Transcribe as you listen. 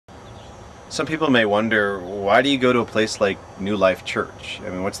Some people may wonder, why do you go to a place like New Life Church? I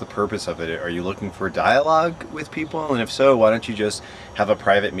mean, what's the purpose of it? Are you looking for dialogue with people? And if so, why don't you just have a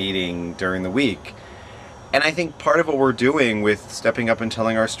private meeting during the week? And I think part of what we're doing with stepping up and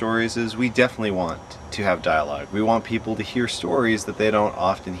telling our stories is we definitely want to have dialogue. We want people to hear stories that they don't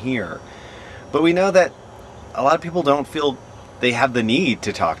often hear. But we know that a lot of people don't feel they have the need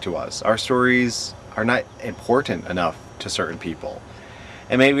to talk to us. Our stories are not important enough to certain people.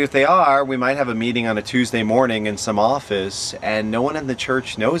 And maybe if they are, we might have a meeting on a Tuesday morning in some office and no one in the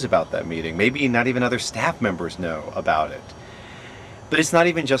church knows about that meeting. Maybe not even other staff members know about it. But it's not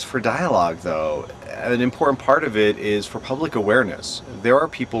even just for dialogue, though. An important part of it is for public awareness. There are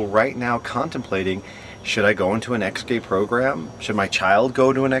people right now contemplating, should I go into an XK program? Should my child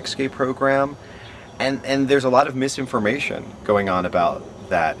go to an XK program? And there's a lot of misinformation going on about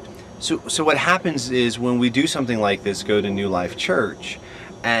that. So what happens is when we do something like this, go to New Life Church,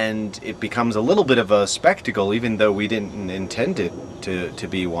 and it becomes a little bit of a spectacle, even though we didn't intend it to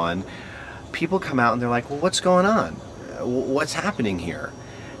be one, people come out and they're like, well, what's going on? What's happening here?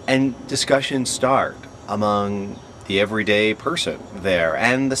 And discussions start among the everyday person there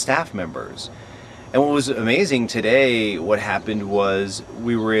and the staff members. And what was amazing today, what happened was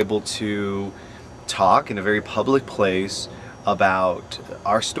we were able to talk in a very public place about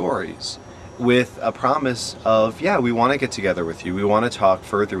our stories with a promise of, yeah, we want to get together with you. We want to talk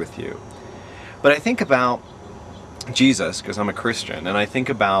further with you. But I think about Jesus, because I'm a Christian, and I think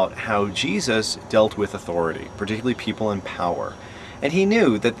about how Jesus dealt with authority, particularly people in power. And he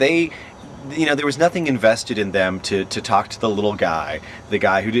knew that there was nothing invested in them to talk to the little guy, the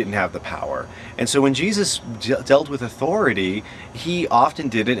guy who didn't have the power. And so when Jesus dealt with authority, he often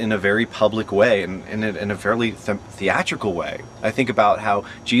did it in a very public way and in a fairly theatrical way. I think about how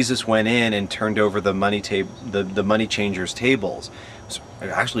Jesus went in and turned over the money changers' tables. It was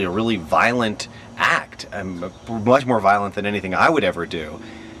actually a really violent act, much more violent than anything I would ever do.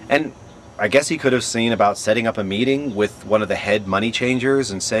 And I guess he could have seen about setting up a meeting with one of the head money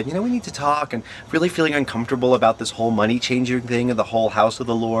changers and said, we need to talk, and really feeling uncomfortable about this whole money changing thing of the whole house of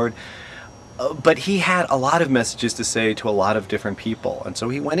the Lord. But he had a lot of messages to say to a lot of different people. And so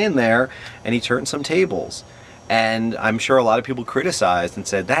he went in there and he turned some tables. And I'm sure a lot of people criticized and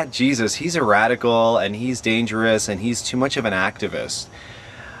said, that Jesus, he's a radical and he's dangerous and he's too much of an activist.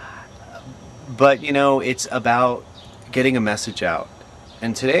 But, it's about getting a message out.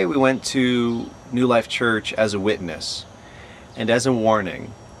 And today we went to New Life Church as a witness and as a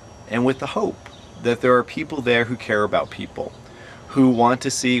warning, and with the hope that there are people there who care about people, who want to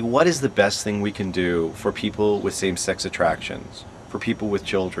see what is the best thing we can do for people with same-sex attractions, for people with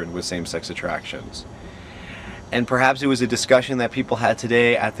children with same-sex attractions. And perhaps it was a discussion that people had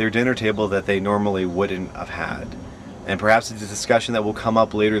today at their dinner table that they normally wouldn't have had. And perhaps it's a discussion that will come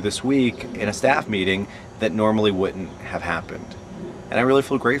up later this week in a staff meeting that normally wouldn't have happened. And I really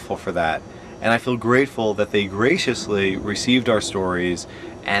feel grateful for that. And I feel grateful that they graciously received our stories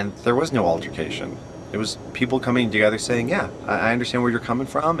and there was no altercation. It was people coming together saying, yeah, I understand where you're coming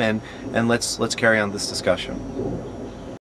from, and let's carry on this discussion.